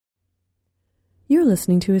You're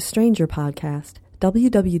listening to a Stranger podcast.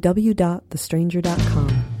 www.thestranger.com.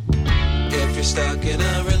 If you're stuck in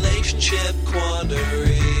a relationship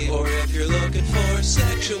quandary, or if you're looking for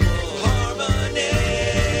sexual harmony,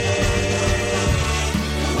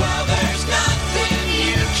 well, there's nothing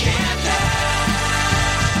you can't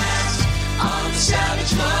ask on the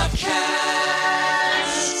Savage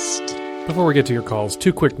Lovecast. Before we get to your calls,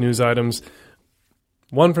 two quick news items.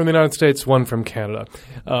 One from the United States, one from Canada.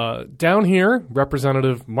 Down here,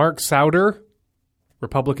 Representative Mark Souder,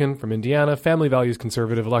 Republican from Indiana, family values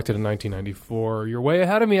conservative, elected in 1994. You're way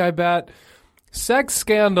ahead of me, I bet. Sex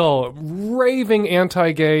scandal, raving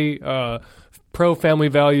anti-gay, pro-family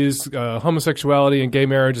values, homosexuality and gay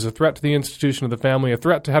marriage is a threat to the institution of the family, a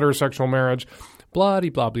threat to heterosexual marriage,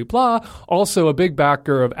 blah-de-blah-de-blah. Also a big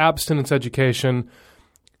backer of abstinence education,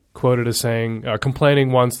 quoted as saying,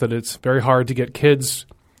 complaining once that it's very hard to get kids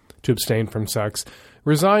to abstain from sex.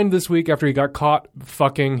 Resigned this week after he got caught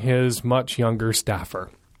fucking his much younger staffer.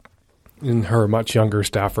 And her much younger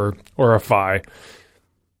staffer, or a FI.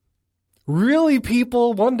 Really,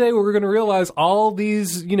 people? One day we're going to realize all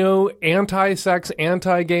these, anti-sex,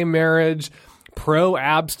 anti-gay marriage,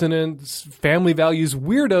 pro-abstinence, family values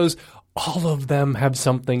weirdos, all of them have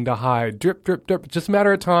something to hide. Drip, drip, drip. Just a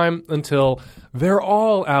matter of time until they're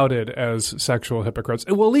all outed as sexual hypocrites.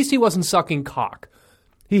 Well, at least he wasn't sucking cock.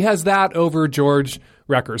 He has that over George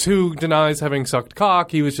Reckers, who denies having sucked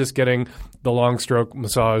cock. He was just getting the long stroke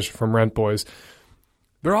massage from Rent Boys.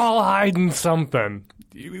 They're all hiding something.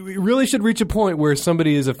 We really should reach a point where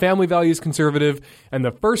somebody is a family values conservative, and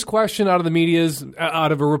the first question out of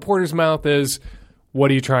a reporter's mouth is,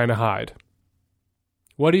 what are you trying to hide?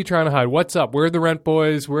 What are you trying to hide? What's up? Where are the Rent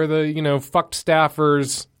Boys? Where are the, fucked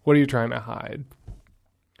staffers? What are you trying to hide?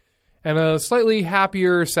 And a slightly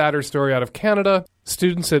happier, sadder story out of Canada.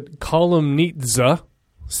 Students at Columnitza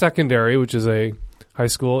Secondary, which is a high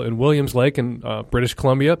school in Williams Lake in British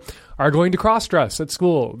Columbia, are going to cross-dress at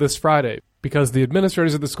school this Friday because the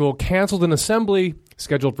administrators at the school canceled an assembly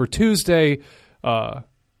scheduled for Tuesday that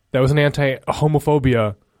was an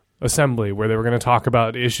anti-homophobia assembly where they were going to talk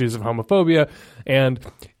about issues of homophobia. And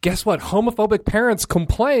guess what? Homophobic parents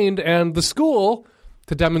complained, and the school,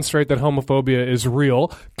 to demonstrate that homophobia is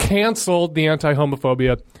real, canceled the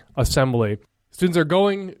anti-homophobia assembly. Students are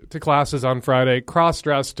going to classes on Friday,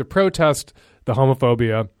 cross-dressed, to protest the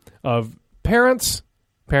homophobia of parents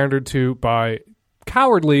pandered to by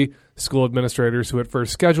cowardly school administrators who at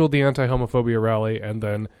first scheduled the anti-homophobia rally and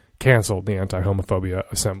then canceled the anti-homophobia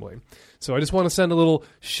assembly. So I just want to send a little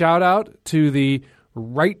shout-out to the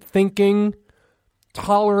right-thinking,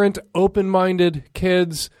 tolerant, open-minded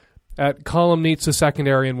kids at Columnitza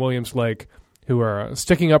Secondary in Williams Lake who are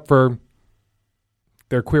sticking up for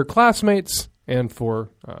their queer classmates and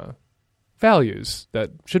for values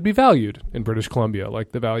that should be valued in British Columbia,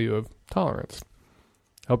 like the value of tolerance.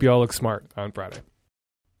 Hope you all look smart on Friday.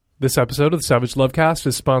 This episode of the Savage Lovecast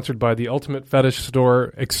is sponsored by the ultimate fetish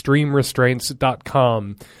store,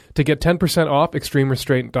 ExtremeRestraints.com. To get 10% off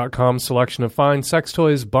ExtremeRestraint.com's selection of fine sex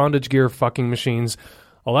toys, bondage gear, fucking machines,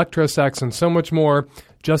 electrosex, and so much more,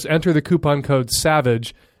 just enter the coupon code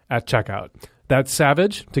SAVAGE at checkout. That's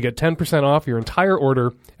SAVAGE to get 10% off your entire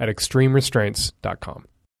order at ExtremeRestraints.com.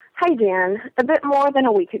 Hi, Dan. A bit more than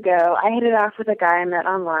a week ago, I hit it off with a guy I met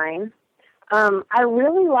online. I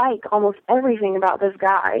really like almost everything about this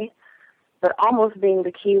guy, but almost being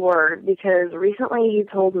the key word, because recently he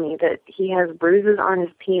told me that he has bruises on his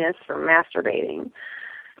penis from masturbating.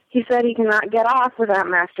 He said he cannot get off without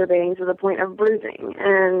masturbating to the point of bruising,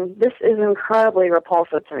 and this is incredibly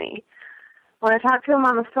repulsive to me. When I talk to him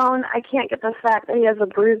on the phone, I can't get the fact that he has a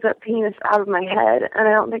bruised up penis out of my head, and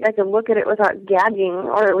I don't think I could look at it without gagging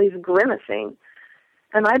or at least grimacing.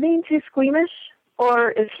 Am I being too squeamish?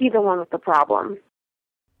 Or is he the one with the problem?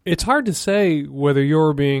 It's hard to say whether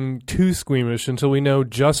you're being too squeamish until we know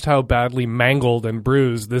just how badly mangled and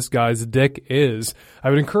bruised this guy's dick is.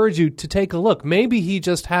 I would encourage you to take a look. Maybe he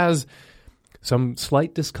just has some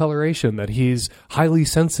slight discoloration that he's highly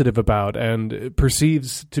sensitive about and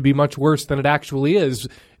perceives to be much worse than it actually is.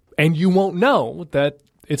 And you won't know that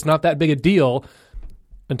it's not that big a deal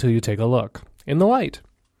until you take a look in the light.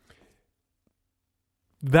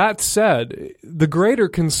 That said, the greater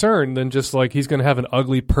concern than just like he's going to have an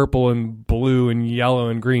ugly purple and blue and yellow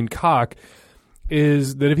and green cock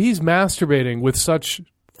is that if he's masturbating with such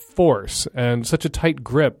force and such a tight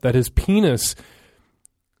grip that his penis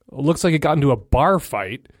looks like it got into a bar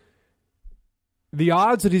fight, the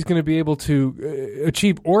odds that he's going to be able to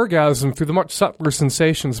achieve orgasm through the much subtler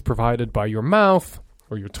sensations provided by your mouth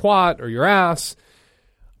or your twat or your ass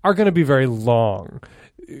are going to be very long.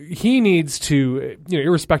 he needs to,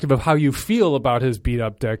 irrespective of how you feel about his beat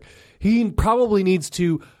up dick, he probably needs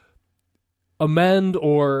to amend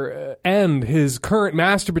or end his current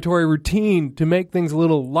masturbatory routine to make things a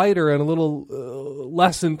little lighter and a little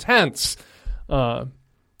less intense. And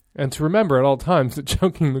to remember at all times that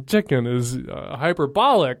choking the chicken is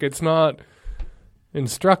hyperbolic. It's not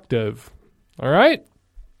instructive. All right?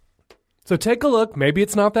 So take a look. Maybe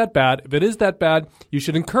it's not that bad. If it is that bad, you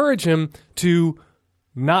should encourage him to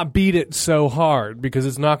not beat it so hard because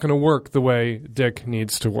it's not going to work the way dick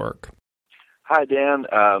needs to work. Hi, Dan.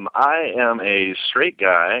 I am a straight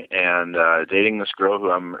guy and dating this girl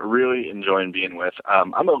who I'm really enjoying being with.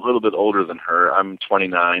 I'm a little bit older than her. I'm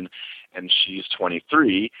 29 and she's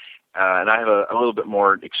 23. And I have a little bit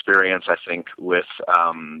more experience, I think, with,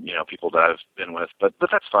 people that I've been with, but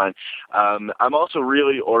that's fine. I'm also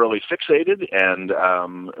really orally fixated and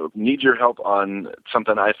need your help on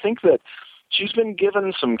something. I think that she's been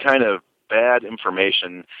given some kind of bad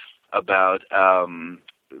information about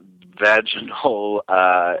vaginal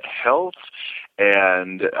health,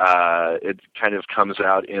 and it kind of comes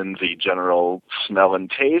out in the general smell and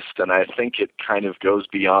taste, and I think it kind of goes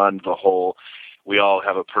beyond the whole we all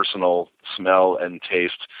have a personal smell and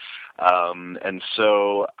taste. And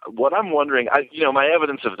so what I'm wondering, my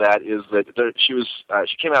evidence of that is that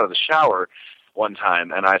she came out of the shower one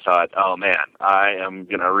time, and I thought, oh, man, I am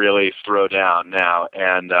going to really throw down now,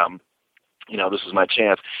 and, this is my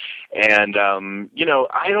chance. And,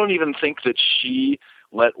 I don't even think that she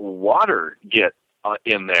let water get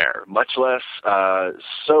in there, much less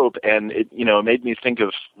soap. And it, made me think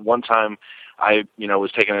of one time I,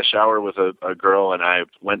 was taking a shower with a girl, and I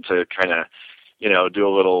went to kind of, do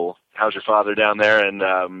a little, how's your father down there?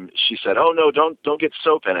 And she said, oh, no, don't get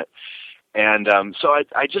soap in it. And so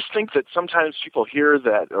I just think that sometimes people hear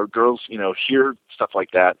that, or girls, hear stuff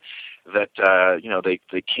like that,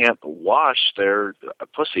 they can't wash their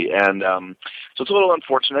pussy. And so it's a little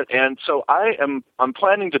unfortunate. And so I'm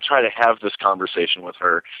planning to try to have this conversation with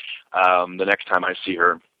her the next time I see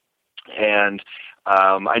her. And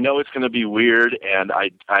I know it's going to be weird, and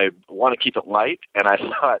I want to keep it light, and I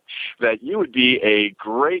thought that you would be a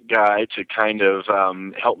great guy to kind of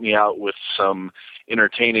help me out with some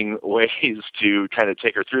entertaining ways to kind of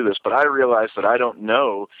take her through this. But I realized that I don't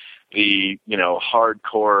know the,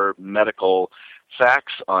 hardcore medical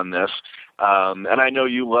facts on this. And I know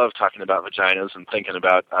you love talking about vaginas and thinking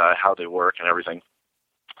about how they work and everything.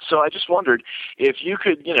 So I just wondered if you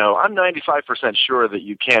could, I'm 95% sure that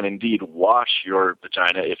you can indeed wash your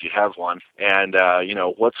vagina if you have one. And,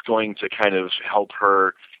 what's going to kind of help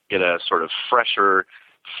her get a sort of fresher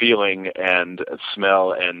feeling and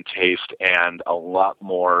smell and taste and a lot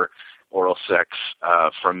more oral sex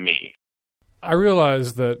from me. I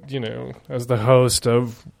realize that, as the host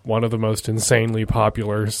of one of the most insanely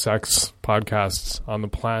popular sex podcasts on the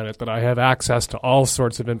planet, that I have access to all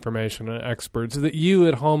sorts of information and experts that you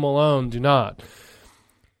at home alone do not.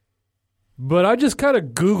 But I just kind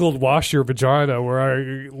of Googled wash your vagina, where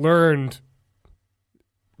I learned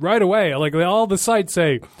right away, like all the sites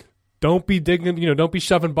say, don't be don't be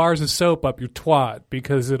shoving bars of soap up your twat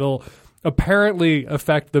because it'll apparently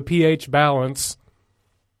affect the pH balance.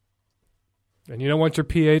 And you don't want your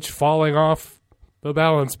pH falling off the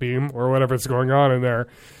balance beam or whatever's going on in there.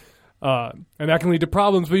 And that can lead to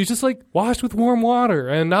problems. But you just wash with warm water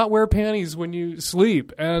and not wear panties when you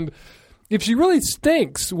sleep. And if she really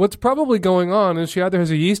stinks, what's probably going on is she either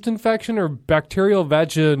has a yeast infection or bacterial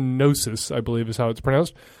vaginosis, I believe is how it's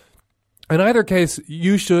pronounced. In either case,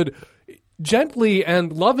 you should gently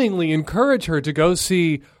and lovingly encourage her to go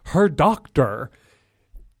see her doctor.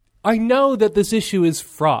 I know that this issue is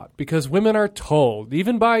fraught because women are told,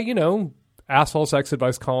 even by, asshole sex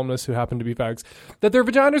advice columnists who happen to be fags, that their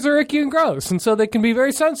vaginas are icky and gross. And so they can be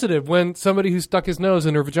very sensitive when somebody who stuck his nose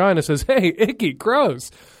in her vagina says, hey, icky,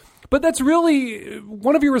 gross. But that's really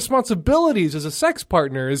one of your responsibilities as a sex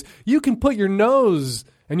partner is you can put your nose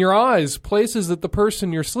and your eyes places that the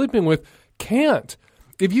person you're sleeping with can't.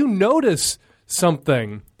 If you notice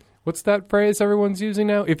something, what's that phrase everyone's using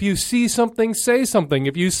now? If you see something, say something.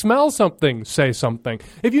 If you smell something, say something.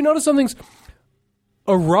 If you notice something's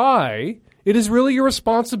awry, it is really your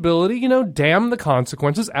responsibility, damn the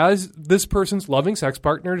consequences as this person's loving sex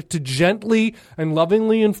partner to gently and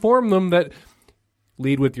lovingly inform them that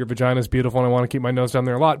lead with your vagina's beautiful and I want to keep my nose down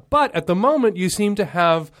there a lot. But at the moment, you seem to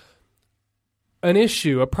have an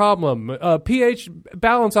issue, a problem, a pH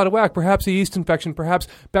balance out of whack, perhaps a yeast infection, perhaps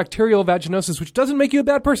bacterial vaginosis, which doesn't make you a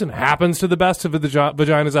bad person. Happens to the best of the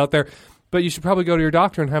vaginas out there. But you should probably go to your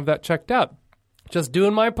doctor and have that checked out. Just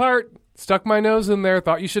doing my part. Stuck my nose in there,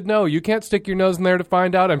 thought you should know. You can't stick your nose in there to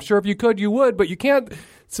find out. I'm sure if you could, you would, but you can't.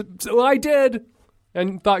 So I did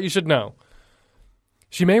and thought you should know.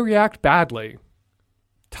 She may react badly.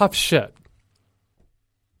 Tough shit.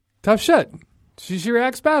 Tough shit. She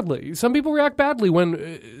reacts badly. Some people react badly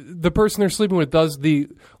when the person they're sleeping with does the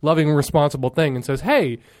loving, responsible thing and says,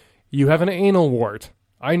 hey, you have an anal wart.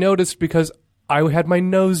 I noticed because I had my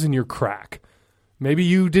nose in your crack. Maybe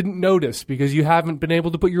you didn't notice because you haven't been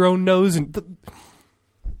able to put your own nose in.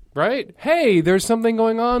 Right? Hey, there's something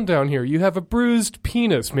going on down here. You have a bruised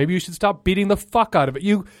penis. Maybe you should stop beating the fuck out of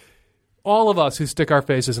it. All of us who stick our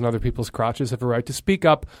faces in other people's crotches have a right to speak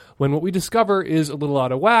up when what we discover is a little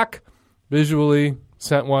out of whack, visually,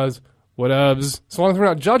 scent-wise, whatevs. So long as we're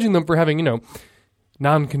not judging them for having,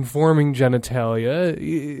 non-conforming genitalia,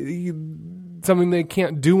 something they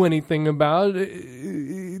can't do anything about,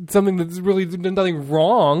 something that's really nothing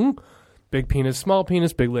wrong. Big penis,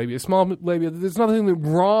 big labia, small labia. There's nothing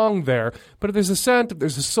wrong there. But if there's a scent, if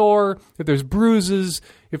there's a sore, if there's bruises,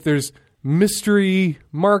 if there's mystery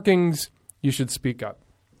markings, you should speak up.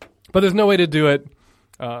 But there's no way to do it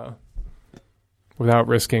without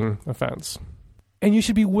risking offense. And you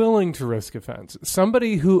should be willing to risk offense.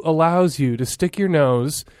 Somebody who allows you to stick your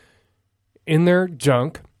nose in their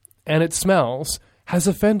junk and it smells has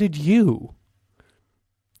offended you.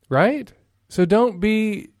 Right? So don't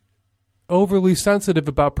be overly sensitive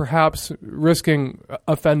about perhaps risking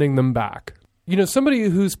offending them back. Somebody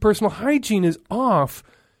whose personal hygiene is off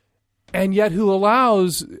and yet who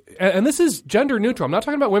allows, and this is gender neutral. I'm not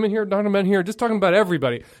talking about women here, not about men here, just talking about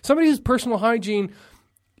everybody. Somebody whose personal hygiene,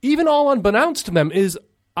 even all unbeknownst to them, is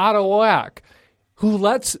out of whack, who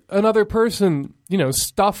lets another person,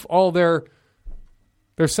 stuff all their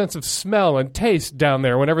sense of smell and taste down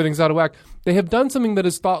there when everything's out of whack. They have done something that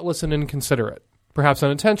is thoughtless and inconsiderate. Perhaps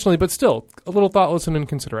unintentionally, but still a little thoughtless and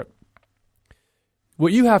inconsiderate.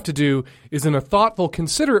 What you have to do is, in a thoughtful,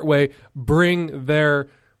 considerate way, bring their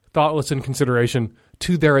thoughtless inconsideration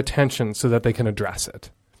to their attention so that they can address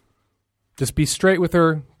it. Just be straight with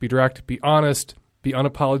her, be direct, be honest, be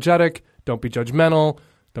unapologetic, don't be judgmental,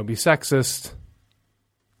 don't be sexist,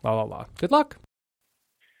 la la la. Good luck.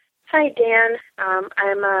 Hi, Dan.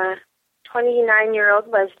 I'm a 29-year-old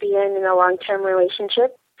lesbian in a long-term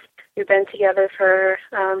relationship. We've been together for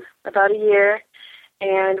about a year,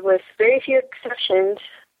 and with very few exceptions,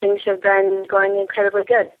 things have been going incredibly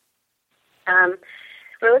good.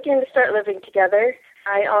 We're looking to start living together.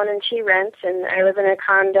 I own and she rents, and I live in a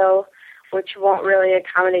condo which won't really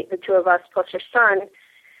accommodate the two of us plus her son,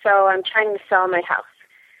 so I'm trying to sell my house.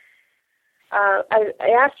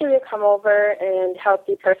 I asked her to come over and help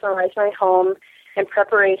depersonalize my home in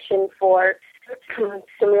preparation for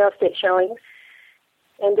some real estate showings.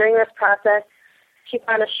 And during this process, she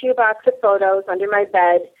found a shoebox of photos under my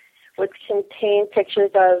bed which contained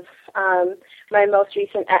pictures of my most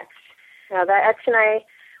recent ex. Now, that ex and I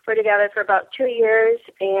were together for about 2 years,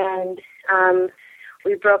 and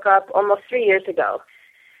we broke up almost 3 years ago.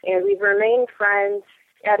 And we've remained friends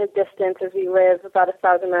at a distance as we live about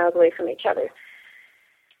 1,000 miles away from each other.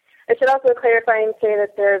 I should also clarify and say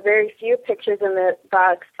that there are very few pictures in the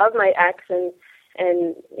box of my ex, and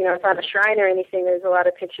it's not a shrine or anything. There's a lot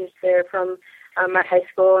of pictures there from my high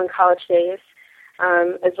school and college days,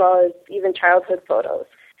 as well as even childhood photos.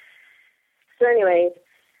 So anyways,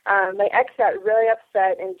 my ex got really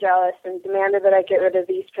upset and jealous and demanded that I get rid of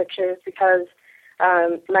these pictures because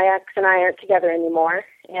my ex and I aren't together anymore,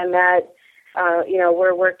 and that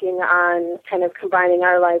we're working on kind of combining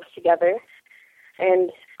our lives together.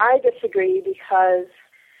 And I disagree because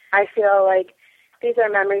I feel like these are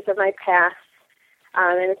memories of my past.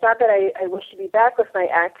 And it's not that I wish to be back with my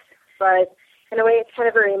ex, but in a way it's kind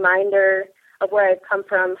of a reminder of where I've come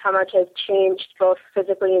from, how much I've changed both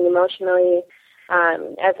physically and emotionally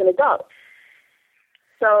as an adult.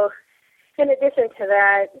 So in addition to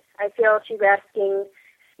that, I feel she's asking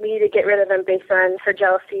me to get rid of him based on her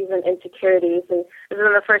jealousies and insecurities. And this is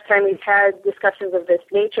the first time we've had discussions of this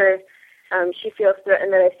nature. She feels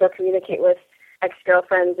threatened that I still communicate with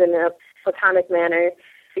ex-girlfriends in a platonic manner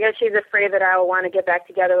because she's afraid that I will want to get back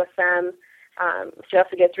together with them. She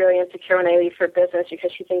also gets really insecure when I leave for business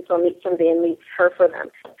because she thinks I'll meet somebody and leave her for them.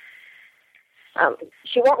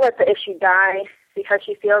 She won't let the issue die because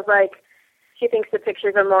she feels like she thinks the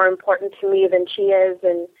pictures are more important to me than she is,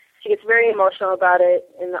 and she gets very emotional about it,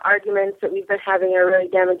 and the arguments that we've been having are really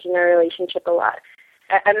damaging our relationship a lot.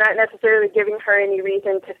 I'm not necessarily giving her any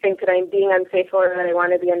reason to think that I'm being unfaithful or that I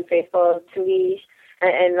want to be unfaithful to me.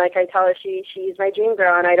 And like I tell her, she's my dream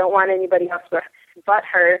girl, and I don't want anybody else but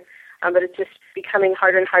her. But it's just becoming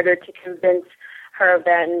harder and harder to convince her of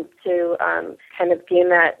that and to kind of gain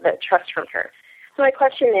that trust from her. So my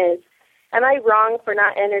question is, am I wrong for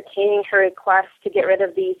not entertaining her request to get rid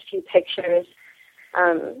of these few pictures?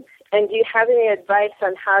 And do you have any advice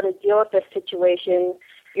on how to deal with this situation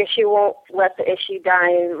if she won't let the issue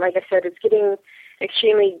die? And like I said, it's getting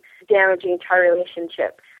extremely damaging to our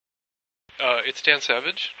relationship. It's Dan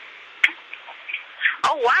Savage.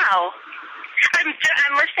 Oh, wow.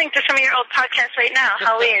 I'm listening to some of your old podcasts right now.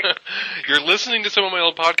 How weird. You're listening to some of my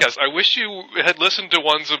old podcasts. I wish you had listened to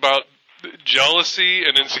ones about jealousy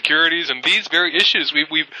and insecurities and these very issues.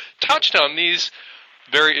 We've touched on these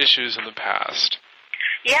very issues in the past.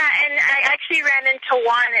 Yeah, and I actually ran into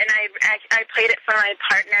one, and I played it for my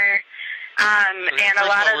partner. And a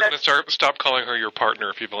lot of we're going to stop calling her your partner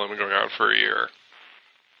if you've only been going out for a year.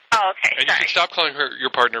 Oh, okay. And you should stop calling her your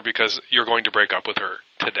partner because you're going to break up with her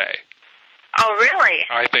today. Oh, really?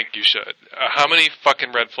 I think you should. How many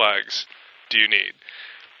fucking red flags do you need?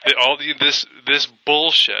 This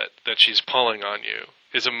bullshit that she's pulling on you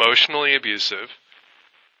is emotionally abusive.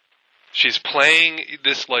 She's playing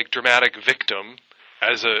this like dramatic victim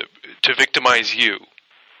to victimize you.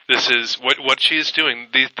 This is what she is doing.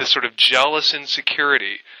 This sort of jealous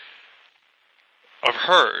insecurity of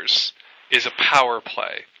hers is a power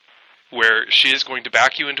play, where she is going to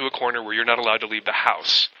back you into a corner where you're not allowed to leave the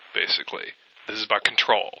house. Basically, this is about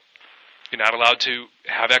control. You're not allowed to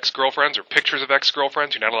have ex-girlfriends or pictures of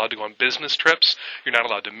ex-girlfriends. You're not allowed to go on business trips. You're not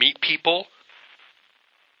allowed to meet people.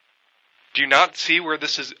 Do you not see where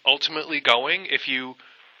this is ultimately going if you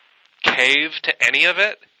cave to any of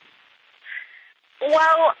it?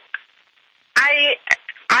 Well, I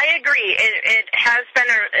agree. It has been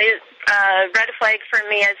a red flag for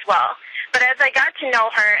me as well. But as I got to know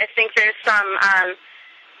her, I think there's some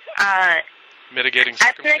mitigating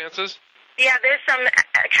circumstances? Yeah, there's some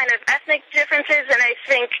kind of ethnic differences, and I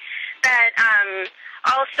think that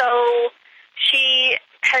also she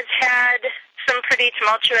has had some pretty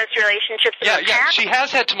tumultuous relationships in the past. Yeah, she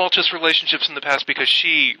has had tumultuous relationships in the past because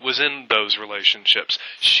she was in those relationships.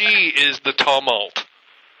 She is the tumult.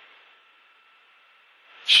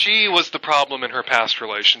 She was the problem in her past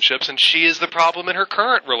relationships, and she is the problem in her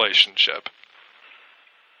current relationship.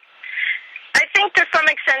 I think to some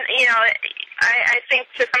extent, I think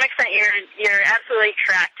to some extent you're absolutely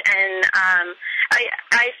correct, and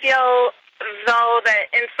I feel though that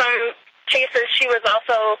in some cases she was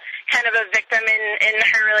also kind of a victim in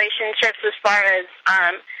her relationships as far as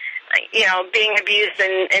being abused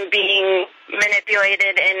and being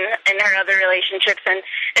manipulated in her other relationships, and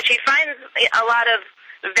she finds a lot of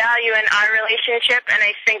value in our relationship, and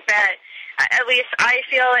I think that at least I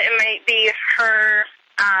feel it might be her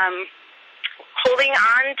holding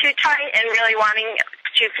on too tight and really wanting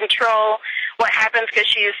to control what happens because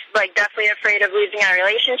she's definitely afraid of losing our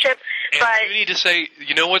relationship. And but you need to say,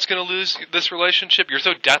 you know what's going to lose this relationship? You're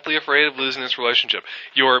so deathly afraid of losing this relationship.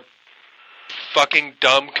 Your fucking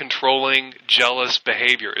dumb, controlling, jealous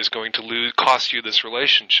behavior is going to cost you this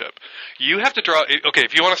relationship. You have to draw. Okay,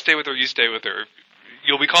 if you want to stay with her, you stay with her.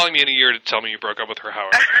 You'll be calling me in a year to tell me you broke up with her,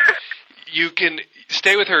 however. You can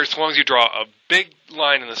stay with her as long as you draw a big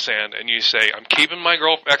line in the sand and you say, I'm keeping my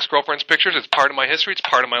ex-girlfriend's pictures. It's part of my history. It's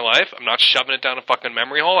part of my life. I'm not shoving it down a fucking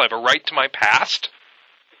memory hole. I have a right to my past.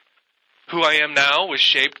 Who I am now was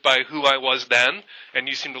shaped by who I was then, and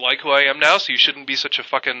you seem to like who I am now, so you shouldn't be such a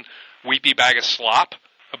fucking weepy bag of slop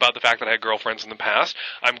about the fact that I had girlfriends in the past.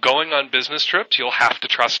 I'm going on business trips. You'll have to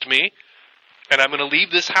trust me. And I'm going to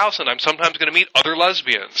leave this house, and I'm sometimes going to meet other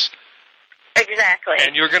lesbians. Exactly.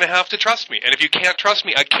 And you're going to have to trust me. And if you can't trust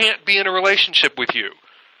me, I can't be in a relationship with you.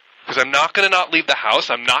 Because I'm not going to not leave the house,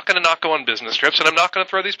 I'm not going to not go on business trips, and I'm not going to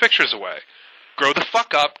throw these pictures away. Grow the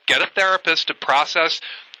fuck up, get a therapist to process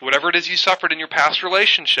whatever it is you suffered in your past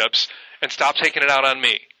relationships, and stop taking it out on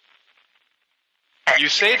me. You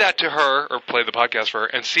say that to her, or play the podcast for her,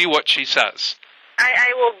 and see what she says.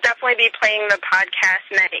 I will definitely be playing the podcast,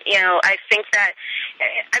 and I think that,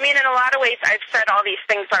 in a lot of ways, I've said all these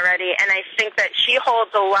things already, and I think that she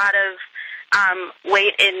holds a lot of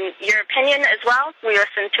weight in your opinion as well. We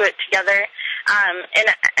listened to it together, and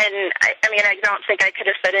I don't think I could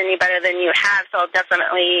have said any better than you have, so I'll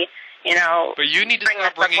definitely, But you need to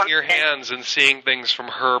stop wringing your hands and seeing things from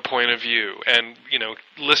her point of view, and,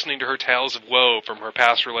 listening to her tales of woe from her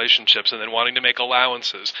past relationships, and then wanting to make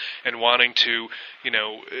allowances, and wanting to,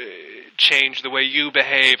 change the way you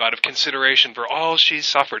behave out of consideration for all she's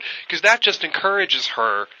suffered. Because that just encourages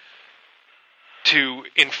her to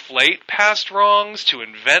inflate past wrongs, to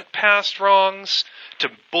invent past wrongs, to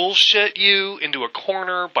bullshit you into a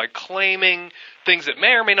corner by claiming things that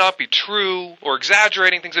may or may not be true, or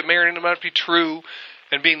exaggerating things that may or may not be true.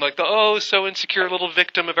 and being like the so insecure little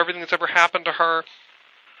victim of everything that's ever happened to her.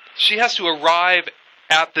 She has to arrive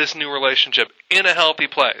at this new relationship in a healthy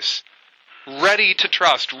place, ready to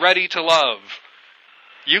trust, ready to love.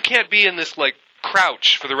 You can't be in this like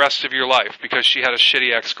crouch for the rest of your life because she had a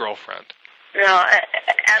shitty ex-girlfriend. No,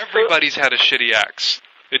 absolutely. Everybody's had a shitty ex.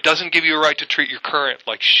 It doesn't give you a right to treat your current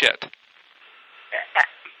like shit.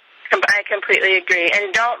 I completely agree.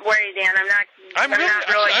 And don't worry, Dan. I'm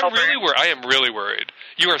really worried. I am really worried.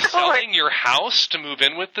 You are selling your house to move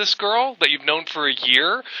in with this girl that you've known for a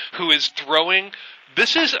year who is throwing...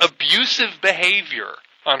 This is abusive behavior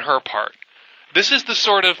on her part. This is the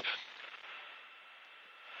sort of...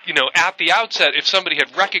 at the outset, if somebody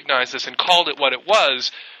had recognized this and called it what it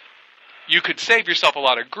was, you could save yourself a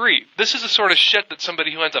lot of grief. This is the sort of shit that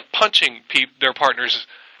somebody who ends up punching their partners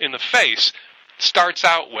in the face starts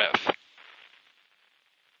out with.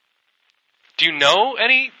 Do you know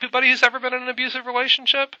anybody who's ever been in an abusive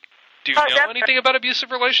relationship? Do you know anything about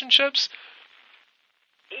abusive relationships?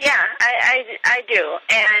 Yeah, I do.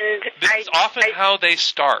 And this is often how they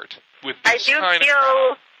start with this kind of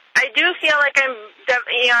crap. I do feel like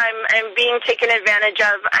I'm being taken advantage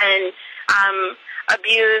of and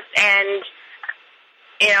abused, and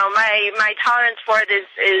my tolerance for it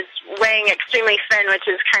is weighing extremely thin, which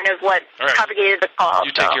is kind of what propagated the call.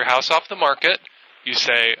 You take your house off the market. You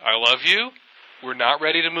say, I love you. We're not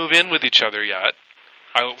ready to move in with each other yet.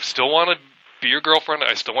 I still want to be your girlfriend.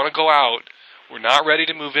 I still want to go out. We're not ready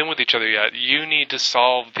to move in with each other yet. You need to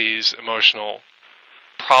solve these emotional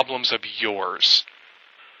problems of yours.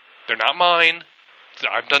 They're not mine.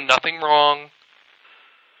 I've done nothing wrong.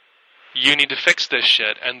 You need to fix this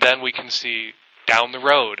shit, and then we can see down the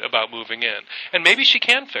road about moving in. And maybe she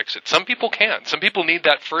can fix it. Some people can't. Some people need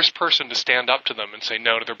that first person to stand up to them and say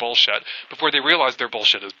no to their bullshit before they realize their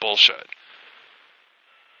bullshit is bullshit.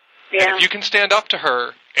 Yeah. And if you can stand up to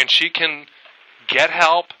her and she can get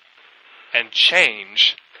help and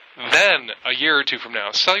change, then a year or two from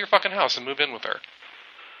now, sell your fucking house and move in with her.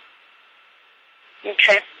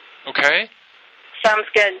 Okay. Okay? Sounds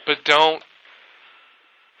good. But don't.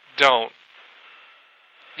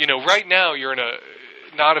 Right now you're in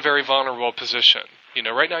not a very vulnerable position.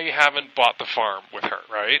 Right now you haven't bought the farm with her,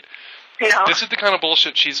 right? No. This is the kind of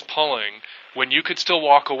bullshit she's pulling when you could still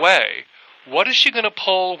walk away. What is she going to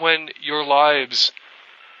pull when your lives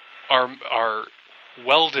are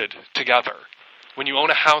welded together? When you own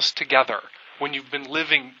a house together? When you've been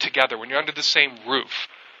living together? When you're under the same roof?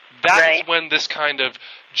 That is when this kind of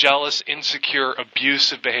jealous, insecure,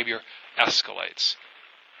 abusive behavior escalates.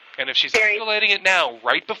 And if she's escalating it now,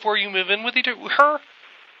 right before you move in with her,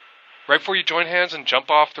 right before you join hands and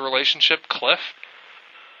jump off the relationship cliff,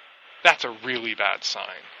 that's a really bad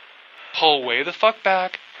sign. Pull way the fuck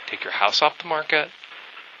back, take your house off the market,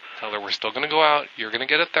 tell her we're still going to go out, you're going to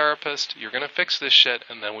get a therapist, you're going to fix this shit,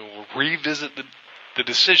 and then we will revisit the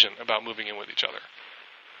decision about moving in with each other.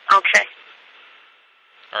 Okay.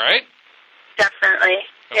 All right? Definitely.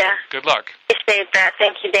 Okay. Yeah. Good luck. Appreciate that.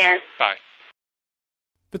 Thank you, Dan. Bye.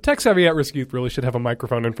 The tech-savvy at-risk youth really should have a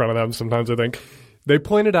microphone in front of them sometimes, I think. They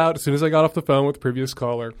pointed out, as soon as I got off the phone with the previous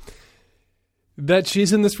caller, that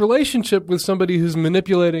she's in this relationship with somebody who's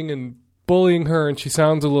manipulating and bullying her, and she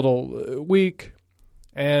sounds a little weak.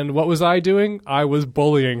 And what was I doing? I was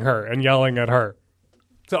bullying her and yelling at her.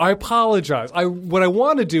 So I apologize. What I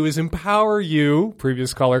want to do is empower you,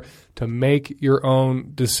 previous caller, to make your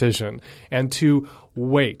own decision and to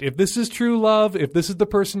wait. If this is true love, if this is the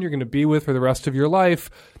person you're going to be with for the rest of your life,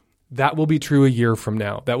 that will be true a year from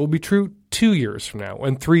now. That will be true 2 years from now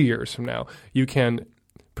and 3 years from now. You can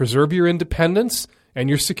preserve your independence and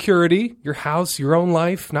your security, your house, your own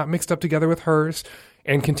life, not mixed up together with hers,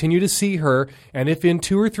 and continue to see her. And if in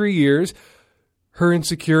 2 or 3 years her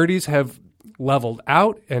insecurities have leveled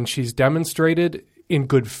out and she's demonstrated in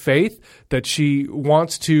good faith that she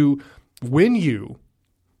wants to win you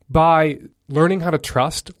by learning how to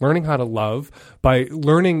trust, learning how to love, by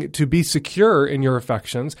learning to be secure in your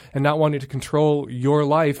affections and not wanting to control your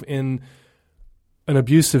life in an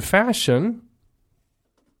abusive fashion,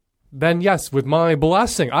 then yes, with my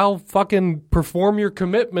blessing, I'll fucking perform your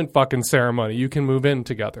commitment fucking ceremony. You can move in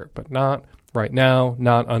together, but not right now,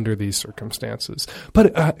 not under these circumstances. But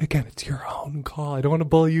again, it's your own call. I don't want to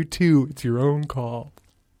bully you too. It's your own call.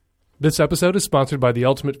 This episode is sponsored by the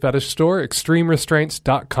Ultimate Fetish Store,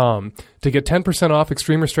 ExtremeRestraints.com. To get 10% off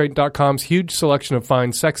ExtremeRestraint.com's huge selection of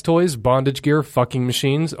fine sex toys, bondage gear, fucking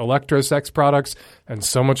machines, electro-sex products, and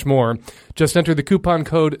so much more, just enter the coupon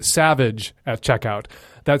code SAVAGE at checkout.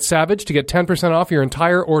 That's SAVAGE to get 10% off your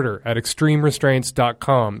entire order at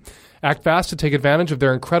ExtremeRestraints.com. Act fast to take advantage of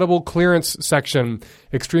their incredible clearance section.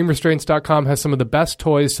 ExtremeRestraints.com has some of the best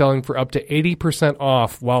toys selling for up to 80%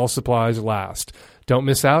 off while supplies last. Don't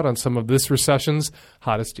miss out on some of this recession's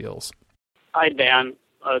hottest deals. Hi, Dan,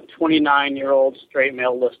 a 29-year-old straight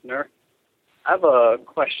male listener. I have a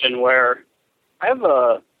question where I have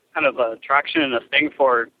a kind of a attraction and a thing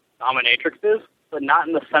for dominatrixes, but not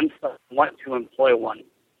in the sense that I want to employ one.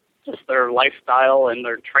 Just their lifestyle and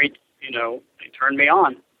their traits, they turn me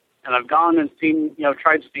on. And I've gone and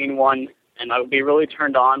tried seeing one, and I would be really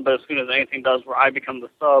turned on, but as soon as anything does where I become the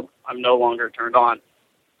sub, I'm no longer turned on.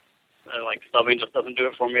 Subbing just doesn't do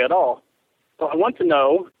it for me at all. So I want to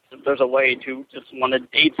know if there's a way to just want to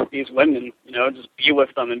date these women, just be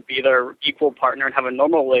with them and be their equal partner and have a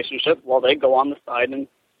normal relationship while they go on the side and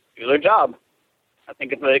do their job. I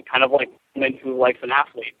think it's kind of like a woman who likes an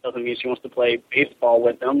athlete. Doesn't mean she wants to play baseball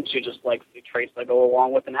with them. She just likes the traits that go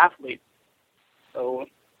along with an athlete. So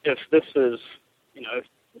if this is, if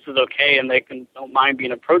this is okay and they don't mind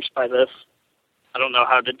being approached by this, I don't know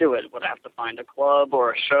how to do it. Would I have to find a club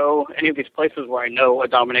or a show? Any of these places where I know a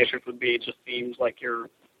dominatrix would be, it just seems like you're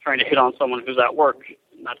trying to hit on someone who's at work,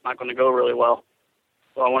 and that's not going to go really well.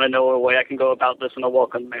 So I want to know a way I can go about this in a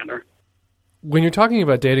welcome manner. When you're talking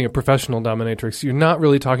about dating a professional dominatrix, you're not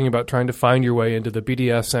really talking about trying to find your way into the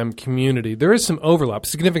BDSM community. There is some overlap,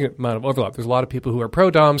 significant amount of overlap. There's a lot of people who are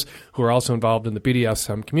pro-doms who are also involved in the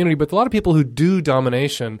BDSM community, but a lot of people who do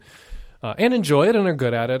domination and enjoy it and are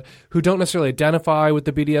good at it, who don't necessarily identify with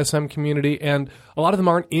the BDSM community, and a lot of them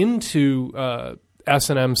aren't into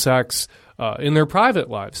S&M sex in their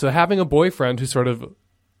private lives. So having a boyfriend who sort of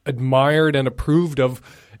admired and approved of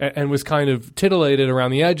and was kind of titillated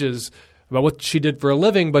around the edges about what she did for a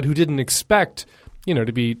living, but who didn't expect,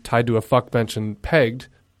 to be tied to a fuck bench and pegged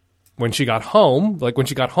when she got home. Like when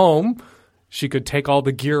she got home, she could take all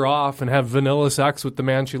the gear off and have vanilla sex with the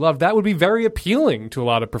man she loved. That would be very appealing to a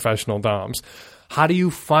lot of professional doms. How do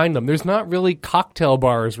you find them? There's not really cocktail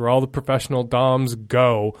bars where all the professional doms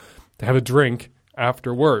go to have a drink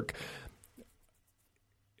after work.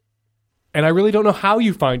 And I really don't know how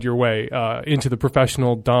you find your way into the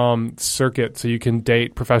professional dom circuit so you can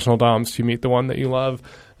date professional doms to meet the one that you love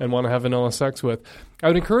and want to have vanilla sex with. I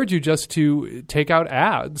would encourage you just to take out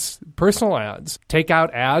ads, personal ads. Take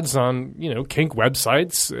out ads on, kink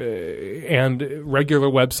websites and regular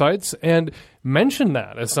websites and mention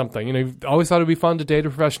that as something. I've always thought it would be fun to date a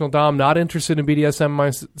professional dom, not interested in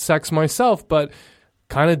BDSM sex myself, but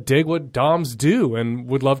kind of dig what doms do and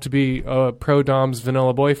would love to be a pro-dom's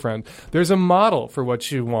vanilla boyfriend. There's a model for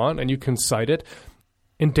what you want, and you can cite it.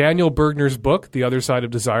 In Daniel Bergner's book, The Other Side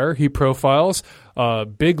of Desire, he profiles a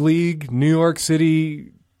big league New York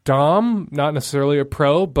City dom, not necessarily a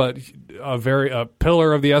pro, but a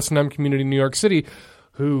pillar of the S&M community in New York City,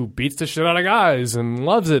 who beats the shit out of guys and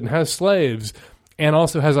loves it and has slaves, and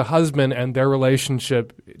also has a husband, and their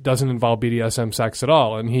relationship doesn't involve BDSM sex at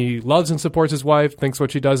all. And he loves and supports his wife, thinks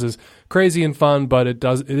what she does is crazy and fun, but it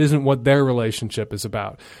isn't what their relationship is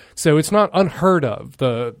about. So it's not unheard of,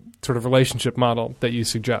 the sort of relationship model that you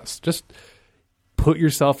suggest. Just put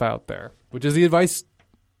yourself out there, which is the advice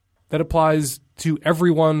that applies to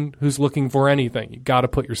everyone who's looking for anything. You got to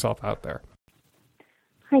put yourself out there.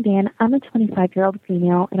 Hi, Dan. I'm a 25-year-old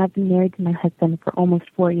female, and I've been married to my husband for almost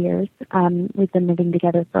 4 years. We've been living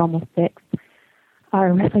together for almost 6.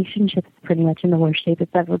 Our relationship is pretty much in the worst shape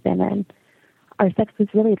it's ever been in. Our sex was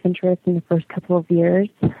really adventurous in the first couple of years,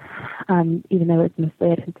 even though it was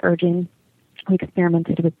mostly at his urging. We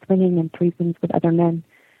experimented with swinging and threesomes with other men.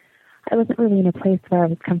 I wasn't really in a place where I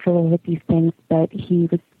was comfortable with these things, but he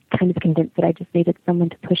was kind of convinced that I just needed someone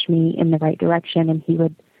to push me in the right direction, and he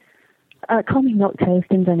would call me milquetoast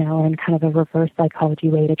and vanilla in kind of a reverse psychology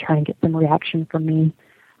way to try and get some reaction from me.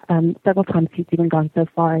 Several times he's even gone so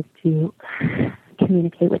far as to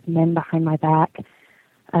communicate with men behind my back,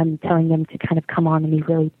 telling them to kind of come on to me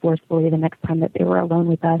really forcefully the next time that they were alone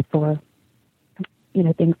with us, or,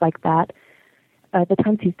 things like that. The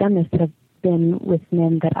times he's done this have been with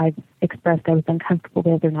men that I've expressed I was uncomfortable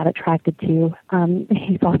with or not attracted to.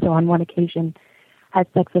 He's also on one occasion had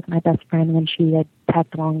sex with my best friend when she had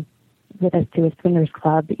tagged along with us to a swingers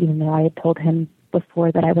club, even though I had told him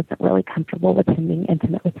before that I wasn't really comfortable with him being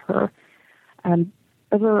intimate with her.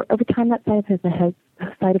 Over time, that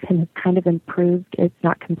side of him has kind of improved. It's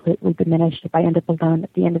not completely diminished. If I end up alone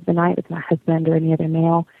at the end of the night with my husband or any other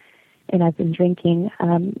male, and I've been drinking,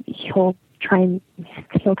 he'll kind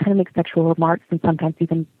of make sexual remarks and sometimes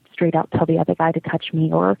even straight out tell the other guy to touch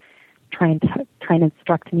me, or try and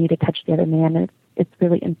instruct me to touch the other man. And it's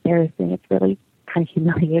really embarrassing. It's really kind of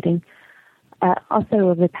humiliating. Also,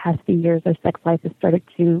 over the past few years, our sex life has started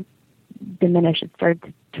to diminish. It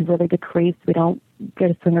started to really decrease. We don't go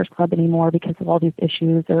to swingers club anymore because of all these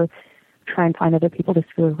issues, or try and find other people to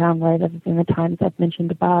screw around with, other than the times I've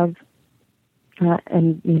mentioned above.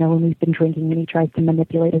 And, when we've been drinking and he tries to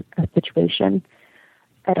manipulate a situation.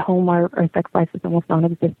 At home, our sex life is almost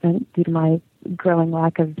non-existent due to my growing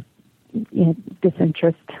lack of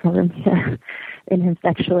disinterest in him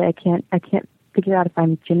sexually. I can't figure out if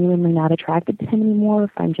I'm genuinely not attracted to him anymore,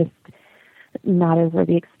 if I'm just not over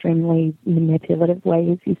the extremely manipulative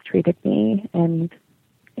ways he's treated me, and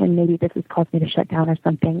maybe this has caused me to shut down or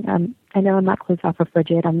something. I know I'm not closed off or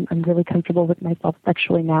frigid. I'm really comfortable with myself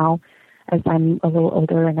sexually now as I'm a little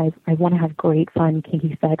older, and I want to have great, fun,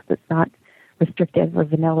 kinky sex that's not restrictive or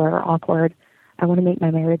vanilla or awkward. I want to make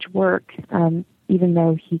my marriage work, even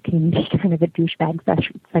though he can be kind of a douchebag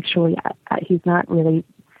sexually. He's not really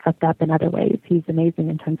fucked up in other ways. He's amazing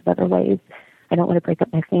in tons of other ways. I don't want to break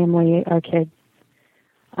up my family, our kids,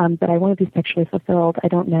 but I want to be sexually fulfilled. I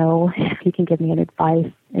don't know if you can give me any advice.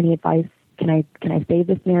 Can I save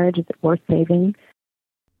this marriage? Is it worth saving?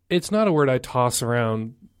 It's not a word I toss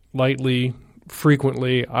around lightly,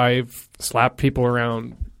 frequently. I've slapped people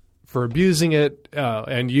around for abusing it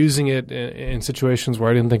and using it in situations where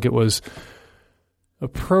I didn't think it was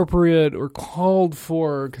appropriate or called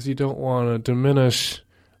for, because you don't want to diminish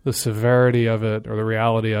the severity of it or the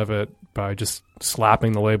reality of it by just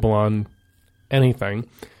slapping the label on anything.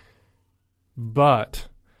 But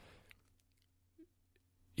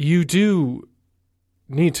you do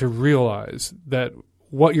need to realize that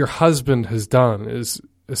what your husband has done is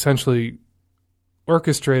essentially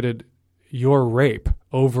orchestrated your rape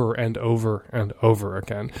over and over and over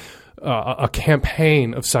again. A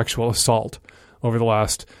campaign of sexual assault over the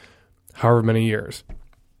last however many years.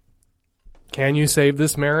 Can you save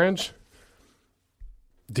this marriage?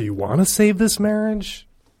 Do you want to save this marriage?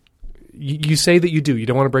 You say that you do. You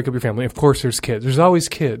don't want to break up your family. Of course there's kids. There's always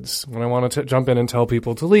kids. When I want to jump in and tell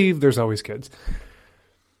people to leave, there's always kids.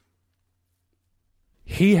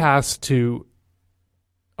 He has to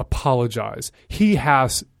apologize. He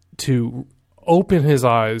has to open his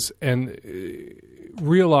eyes and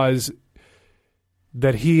realize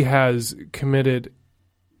that he has committed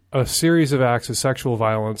a series of acts of sexual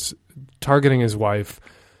violence targeting his wife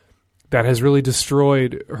that has really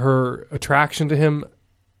destroyed her attraction to him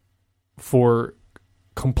for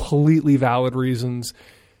completely valid reasons,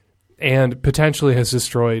 and potentially has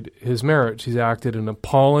destroyed his marriage. He's acted in an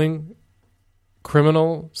appalling,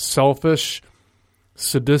 criminal, selfish,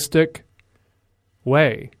 sadistic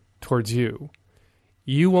way towards you.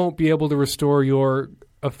 You won't be able to restore your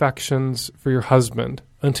affections for your husband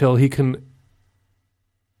until he can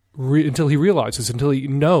until he realizes, until he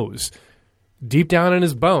knows deep down in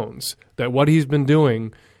his bones that what he's been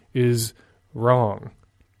doing is wrong,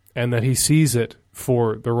 and that he sees it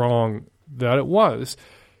for the wrong that it was.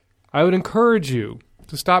 I would encourage you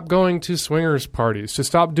to stop going to swingers parties, to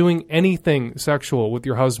stop doing anything sexual with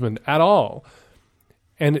your husband at all.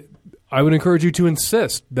 And I would encourage you to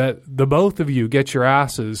insist that the both of you get your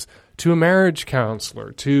asses to a marriage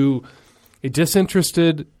counselor, to a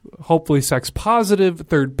disinterested, hopefully sex-positive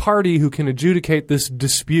third party who can adjudicate this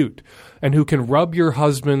dispute and who can rub your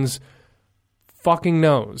husband's fucking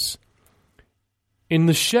nose in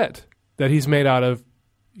the shit that he's made out of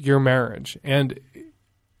your marriage and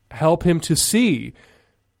help him to see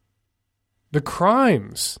the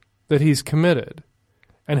crimes that he's committed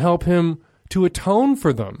and help him to atone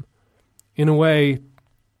for them in a way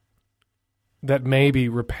that maybe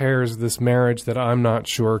repairs this marriage that I'm not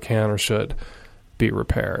sure can or should be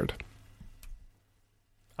repaired.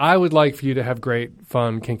 I would like for you to have great,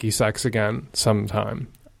 fun, kinky sex again sometime.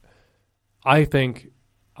 I think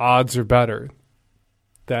odds are better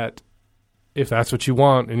that if that's what you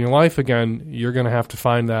want in your life again, you're going to have to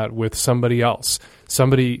find that with somebody else,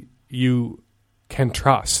 somebody you can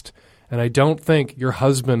trust. And I don't think your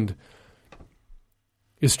husband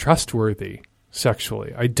is trustworthy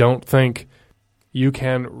sexually. I don't think you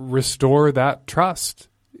can restore that trust.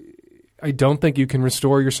 I don't think you can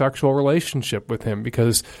restore your sexual relationship with him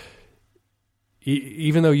because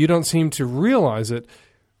even though you don't seem to realize it,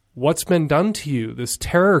 what's been done to you, this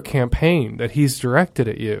terror campaign that he's directed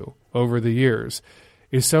at you over the years,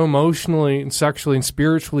 is so emotionally and sexually and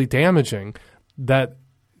spiritually damaging that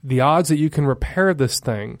the odds that you can repair this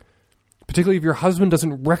thing, particularly if your husband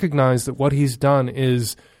doesn't recognize that what he's done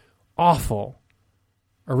is awful,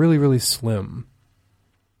 are really, really slim.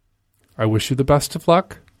 I wish you the best of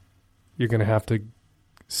luck. You're going to have to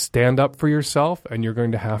stand up for yourself, and you're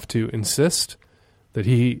going to have to insist that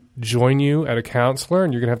he join you at a counselor,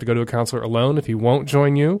 and you're going to have to go to a counselor alone if he won't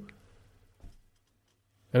join you.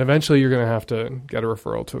 And eventually you're going to have to get a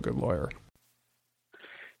referral to a good lawyer.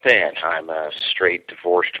 Dan, I'm a straight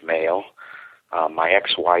divorced male. My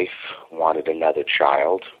ex-wife wanted another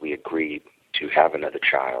child. We agreed to have another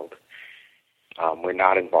child. We're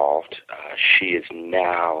not involved. She is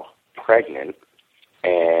now pregnant,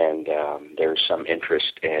 and there's some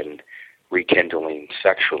interest in rekindling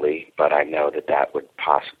sexually, but I know that that would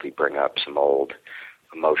possibly bring up some old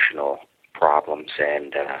emotional problems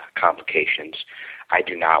and complications. I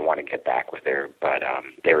do not want to get back with her, but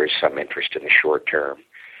there is some interest in the short term.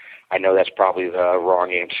 I know that's probably the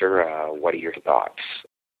wrong answer. What are your thoughts?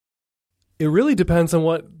 It really depends on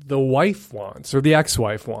what the wife wants or the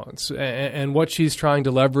ex-wife wants and what she's trying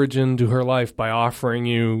to leverage into her life by offering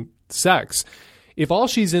you sex. If all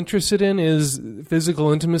she's interested in is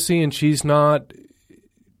physical intimacy and she's not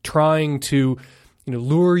trying to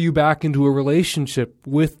lure you back into a relationship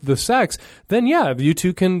with the sex, then yeah, you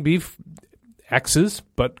two can be exes,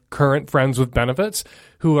 but current friends with benefits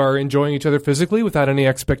who are enjoying each other physically without any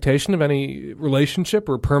expectation of any relationship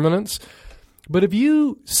or permanence. But if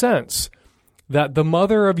you sense that the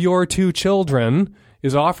mother of your two children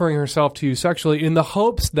is offering herself to you sexually in the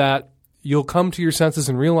hopes that you'll come to your senses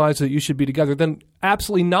and realize that you should be together, then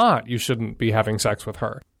absolutely not, you shouldn't be having sex with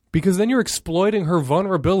her. Because then you're exploiting her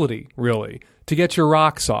vulnerability, really, to get your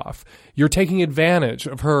rocks off. You're taking advantage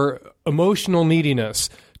of her emotional neediness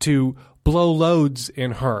to blow loads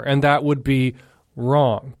in her, and that would be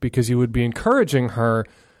wrong because you would be encouraging her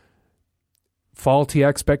faulty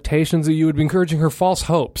expectations, that you would be encouraging her false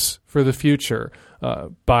hopes for the future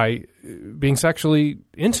by being sexually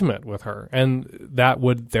intimate with her. And that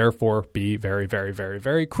would therefore be very, very, very,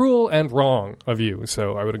 very cruel and wrong of you.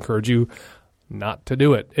 So I would encourage you not to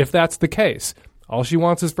do it. If that's the case, all she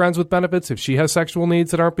wants is friends with benefits. If she has sexual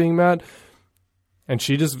needs that aren't being met and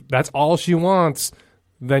that's all she wants,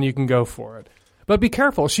 then you can go for it. But be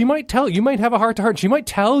careful. She might you might have a heart-to-heart. She might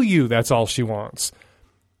tell you that's all she wants.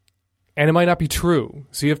 And it might not be true.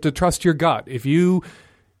 So you have to trust your gut. If you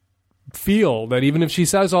feel that even if she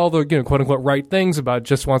says all the quote-unquote right things about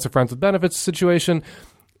just wants a friends with benefits situation,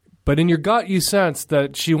 but in your gut you sense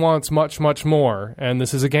that she wants much, much more, and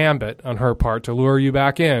this is a gambit on her part to lure you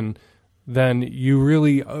back in, then you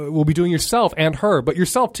really will be doing yourself and her, but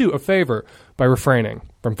yourself too, a favor by refraining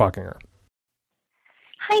from fucking her.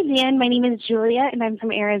 Hi, Dan. My name is Julia, and I'm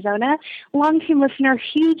from Arizona. Long-time listener,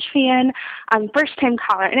 huge fan, first-time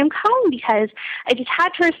caller. And I'm calling because I just had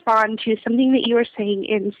to respond to something that you were saying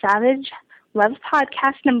in Savage Love's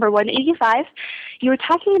podcast number 185. You were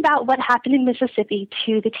talking about what happened in Mississippi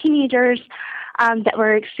to the teenagers that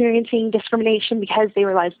were experiencing discrimination because they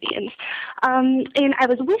were lesbians. And I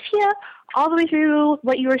was with you all the way through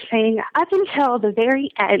what you were saying up until the very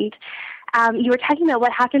end. You were talking about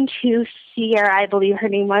what happened to Sierra, I believe her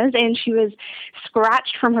name was, and she was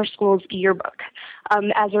scratched from her school's yearbook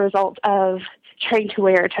as a result of trying to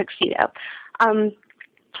wear a tuxedo.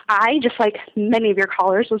 I, just like many of your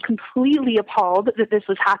callers, was completely appalled that this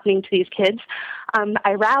was happening to these kids.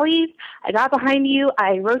 I rallied. I got behind you.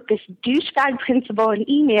 I wrote this douchebag principal an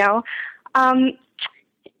email. And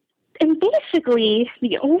basically,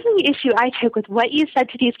 the only issue I took with what you said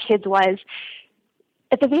to these kids was,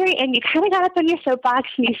 at the very end, you kind of got up on your soapbox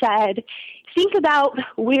and you said, think about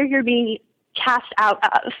where you're being cast out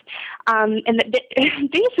of. And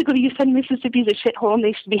basically you said Mississippi's a shithole and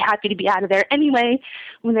they should be happy to be out of there anyway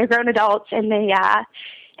when they're grown adults and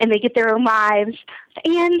they get their own lives.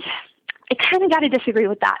 And I kind of got to disagree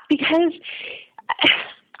with that because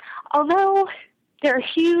although there are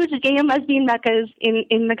huge gay and lesbian meccas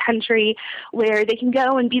in the country where they can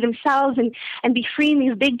go and be themselves and be free in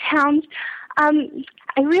these big towns,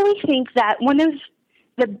 I really think that one of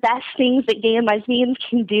the best things that gay and lesbians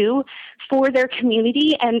can do for their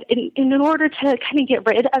community, and in order to kind of get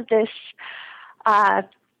rid of this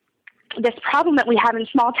this problem that we have in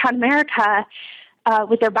small town America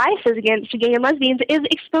with their biases against gay and lesbians, is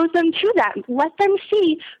expose them to that. Let them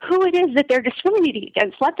see who it is that they're discriminating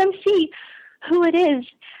against. Let them see who it is,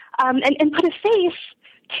 and put a face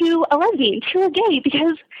to a lesbian, to a gay,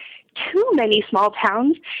 because too many small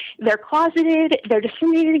towns, they're closeted, they're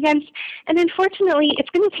discriminated against, and unfortunately, it's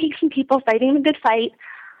going to take some people fighting a good fight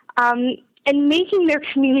and making their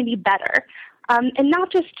community better, and not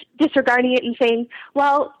just disregarding it and saying,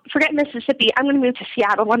 well, forget Mississippi, I'm going to move to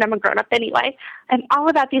Seattle when I'm a grown-up anyway. I'm all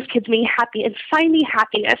about these kids being happy and finding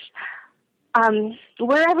happiness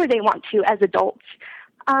wherever they want to as adults.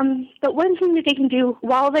 But one thing that they can do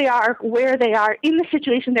while they are where they are in the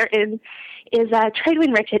situation they're in is try to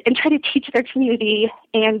enrich it and try to teach their community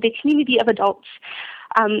and the community of adults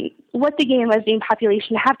what the gay and lesbian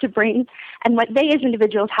population have to bring and what they as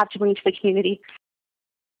individuals have to bring to the community.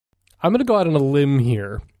 I'm going to go out on a limb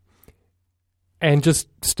here and just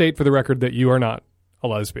state for the record that you are not a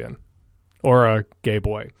lesbian or a gay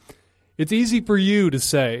boy. It's easy for you to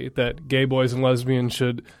say that gay boys and lesbians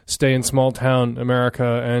should stay in small-town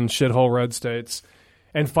America and shithole red states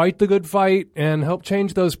and fight the good fight and help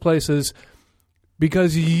change those places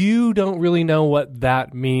because you don't really know what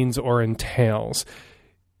that means or entails.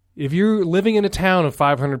 If you're living in a town of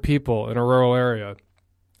 500 people in a rural area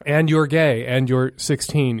and you're gay and you're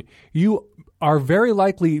 16, you are very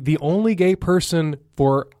likely the only gay person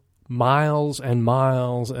for miles and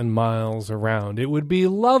miles and miles around. It would be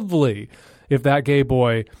lovely if that gay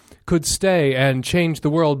boy could stay and change the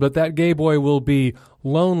world, but that gay boy will be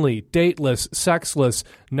lonely, dateless, sexless,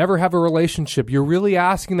 never have a relationship. You're really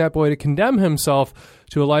asking that boy to condemn himself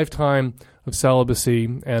to a lifetime of celibacy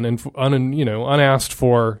and unasked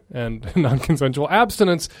for and non-consensual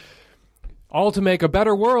abstinence, all to make a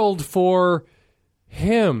better world for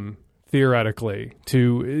him, theoretically,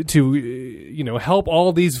 to help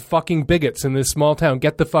all these fucking bigots in this small town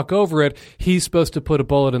get the fuck over it. He's supposed to put a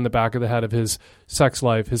bullet in the back of the head of his sex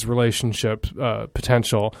life, his relationship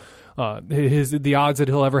potential, the odds that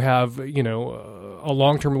he'll ever have, a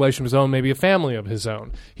long-term relationship of his own, maybe a family of his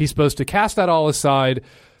own. He's supposed to cast that all aside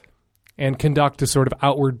and conduct a sort of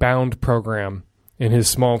outward bound program in his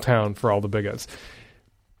small town for all the bigots.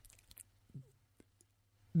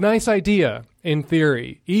 Nice idea, in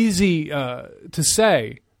theory. Easy to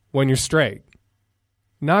say when you're straight.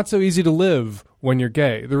 Not so easy to live when you're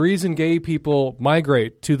gay. The reason gay people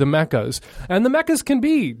migrate to the Meccas, and the Meccas can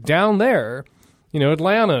be down there.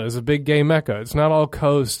 Atlanta is a big gay Mecca. It's not all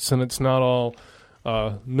coasts and it's not all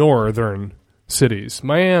northern cities.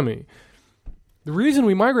 Miami. The reason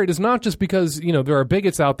we migrate is not just because, there are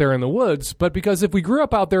bigots out there in the woods, but because if we grew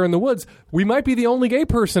up out there in the woods, we might be the only gay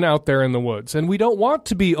person out there in the woods. And we don't want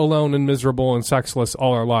to be alone and miserable and sexless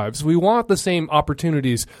all our lives. We want the same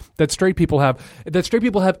opportunities that straight people have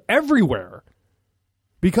everywhere.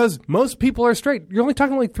 Because most people are straight. You're only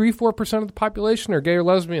talking like 3-4% of the population are gay or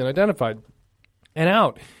lesbian identified and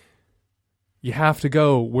out. You have to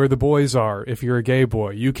go where the boys are if you're a gay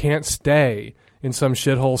boy. You can't stay in some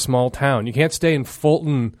shithole small town. You can't stay in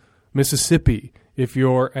Fulton, Mississippi if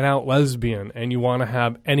you're an out lesbian and you want to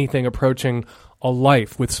have anything approaching a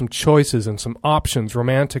life with some choices and some options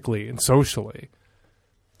romantically and socially.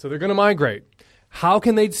 So they're going to migrate. How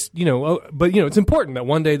can they, but it's important that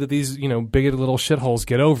one day that these, bigoted little shitholes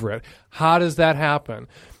get over it. How does that happen?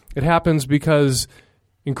 It happens because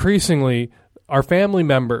increasingly our family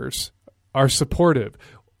members are supportive.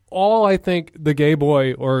 All I think the gay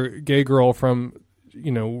boy or gay girl from,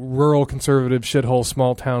 rural conservative shithole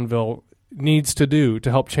small townville needs to do to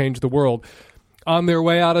help change the world on their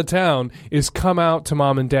way out of town is come out to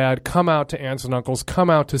mom and dad, come out to aunts and uncles, come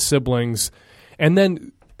out to siblings, and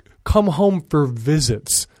then come home for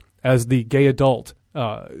visits as the gay adult,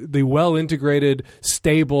 the well-integrated,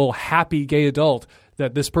 stable, happy gay adult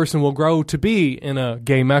that this person will grow to be in a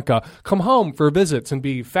gay Mecca. Come home for visits and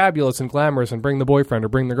be fabulous and glamorous and bring the boyfriend or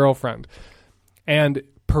bring the girlfriend. And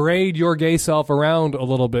parade your gay self around a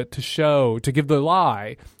little bit to give the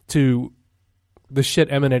lie to the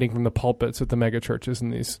shit emanating from the pulpits at the mega churches in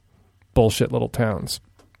these bullshit little towns.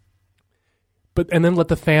 And then let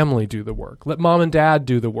the family do the work. Let mom and dad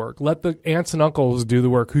do the work. Let the aunts and uncles do the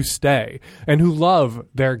work who stay and who love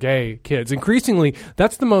their gay kids. Increasingly,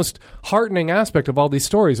 that's the most heartening aspect of all these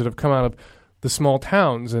stories that have come out of the small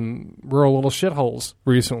towns and rural little shitholes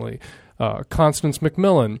recently. Constance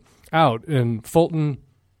McMillan out in Fulton,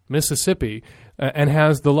 Mississippi, and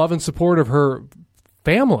has the love and support of her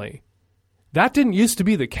family. That didn't used to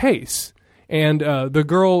be the case. And the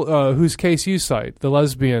girl whose case you cite, the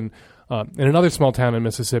lesbian, in another small town in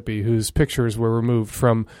Mississippi whose pictures were removed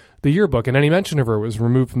from the yearbook, and any mention of her was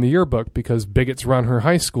removed from the yearbook because bigots run her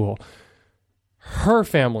high school. Her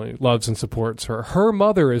family loves and supports her. Her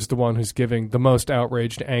mother is the one who's giving the most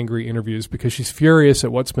outraged, angry interviews because she's furious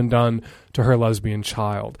at what's been done to her lesbian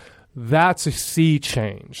child. That's a sea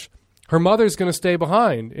change. Her mother's going to stay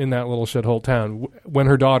behind in that little shithole town when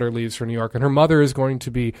her daughter leaves for New York, and her mother is going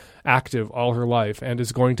to be active all her life and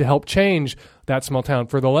is going to help change that small town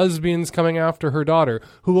for the lesbians coming after her daughter,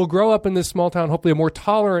 who will grow up in this small town, hopefully a more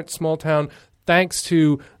tolerant small town, thanks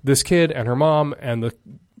to this kid and her mom and the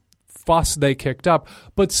fuss they kicked up.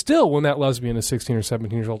 But still, when that lesbian is 16 or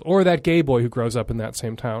 17 years old, or that gay boy who grows up in that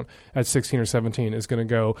same town at 16 or 17 is going to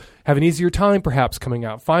go have an easier time perhaps coming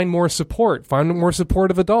out, find more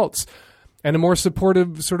supportive adults, and a more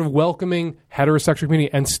supportive, sort of welcoming heterosexual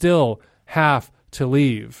community, and still have to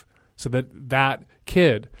leave so that that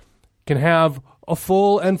kid can have a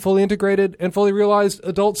full and fully integrated and fully realized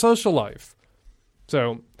adult social life.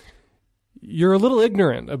 So you're a little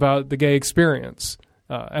ignorant about the gay experience.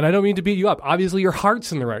 And I don't mean to beat you up. Obviously, your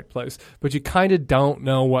heart's in the right place, but you kind of don't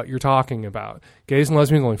know what you're talking about. Gays and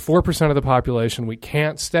lesbians, only 4% of the population. We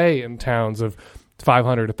can't stay in towns of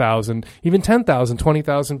 500, 1,000, even 10,000,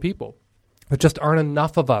 20,000 people. There just aren't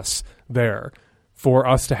enough of us there for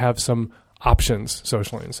us to have some options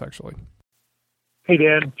socially and sexually. Hey,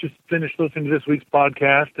 Dan, just finished listening to this week's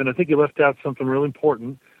podcast, and I think you left out something really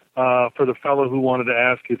important for the fellow who wanted to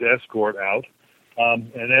ask his escort out.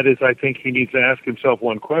 And that is, I think he needs to ask himself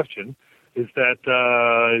one question, is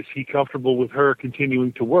he comfortable with her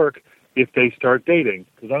continuing to work if they start dating?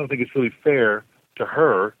 Because I don't think it's really fair to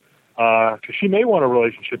her, because she may want a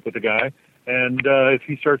relationship with the guy, and if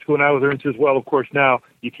he starts going out with her and says, well, of course, now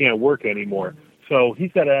you can't work anymore. So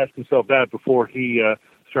he's got to ask himself that before he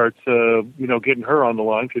starts, getting her on the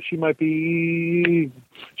line, because she might be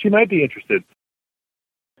interested.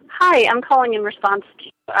 Hi, I'm calling in response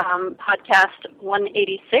to podcast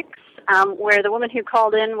 186, where the woman who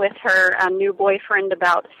called in with her new boyfriend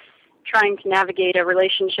about trying to navigate a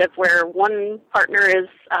relationship where one partner is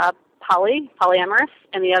polyamorous,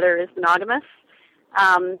 and the other is monogamous.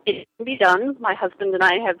 It can be done. My husband and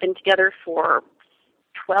I have been together for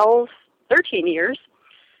 13 years.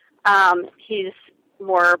 He's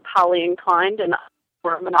more poly-inclined and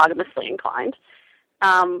more monogamously inclined.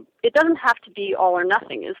 It doesn't have to be all or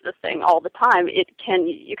nothing is the thing all the time.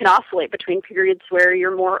 You can oscillate between periods where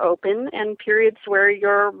you're more open and periods where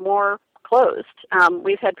you're more closed.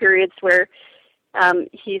 We've had periods where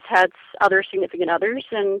he's had other significant others,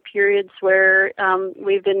 and periods where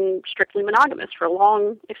we've been strictly monogamous for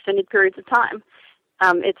long, extended periods of time.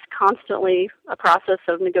 It's constantly a process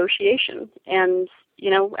of negotiation. And,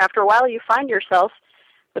 after a while you find yourself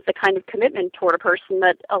with the kind of commitment toward a person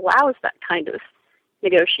that allows that kind of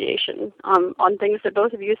negotiation on things that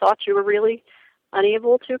both of you thought you were really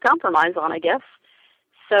unable to compromise on, I guess.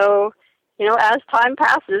 So, as time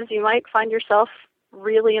passes, you might find yourself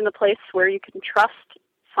really in the place where you can trust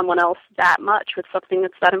someone else that much with something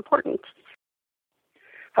that's that important.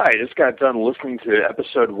 Hi, I just got done listening to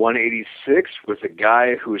episode 186 with a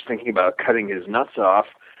guy who was thinking about cutting his nuts off.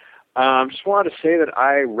 Just wanted to say that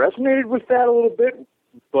I resonated with that a little bit,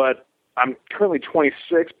 but I'm currently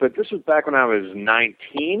 26, but this was back when I was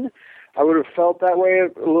 19. I would have felt that way a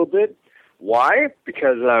little bit. Why?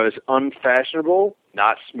 Because I was unfashionable,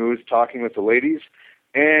 not smooth talking with the ladies,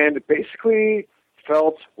 and basically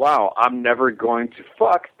felt, wow, I'm never going to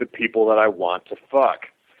fuck the people that I want to fuck.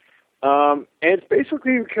 And it's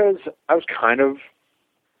basically because I was kind of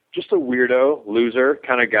just a weirdo, loser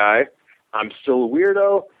kind of guy. I'm still a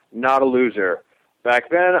weirdo, not a loser. Back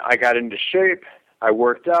then, I got into shape, I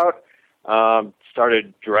worked out,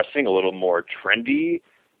 started dressing a little more trendy,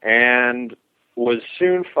 and was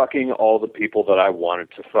soon fucking all the people that I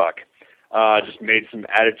wanted to fuck. Just made some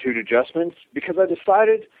attitude adjustments because I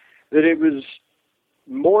decided that it was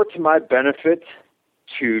more to my benefit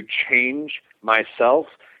to change myself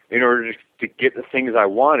in order to get the things I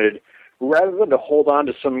wanted, rather than to hold on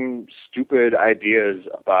to some stupid ideas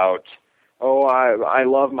about, I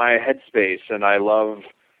love my headspace and I love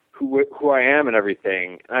who I am and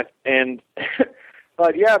everything. But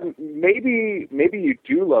yeah, maybe you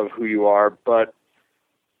do love who you are, but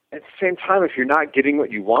at the same time, if you're not getting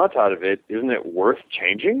what you want out of it, isn't it worth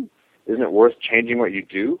changing? Isn't it worth changing what you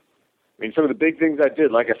do? I mean, some of the big things I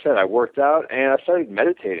did, like I said, I worked out and I started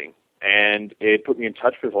meditating, and it put me in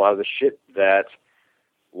touch with a lot of the shit that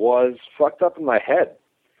was fucked up in my head.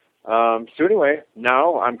 So anyway,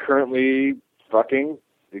 now I'm currently fucking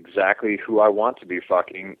exactly who I want to be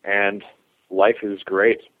fucking, and life is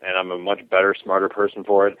great, and I'm a much better, smarter person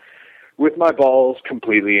for it, with my balls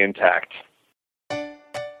completely intact.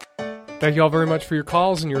 Thank you all very much for your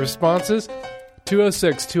calls and your responses.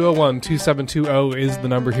 206-201-2720 is the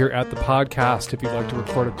number here at the podcast. If you'd like to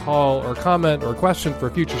record a call or comment or a question for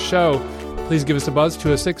a future show, please give us a buzz,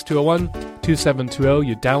 206-201-2720.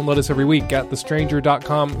 You download us every week at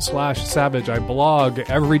thestranger.com/savage. I blog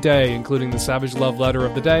every day, including the Savage Love Letter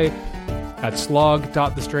of the Day, at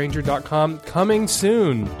slog.thestranger.com. Coming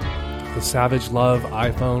soon, the Savage Love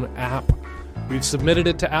iPhone app. We've submitted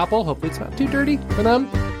it to Apple. Hopefully it's not too dirty for them.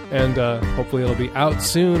 And hopefully it'll be out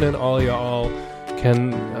soon, and all y'all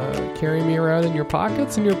can carry me around in your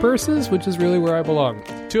pockets and your purses, which is really where I belong.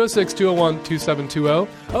 206-201-2720.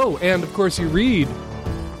 Oh, and of course you read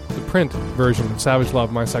the print version of Savage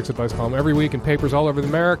Love, my sex advice column, every week in papers all over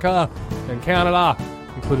America and Canada,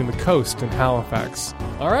 including the coast and Halifax.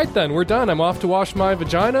 All right then, we're done. I'm off to wash my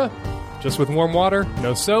vagina, just with warm water,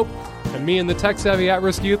 no soap. And me and the tech-savvy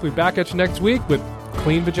at-risk youth will be back at you next week with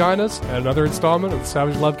clean vaginas and another installment of the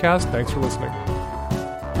Savage Love Cast. Thanks for listening.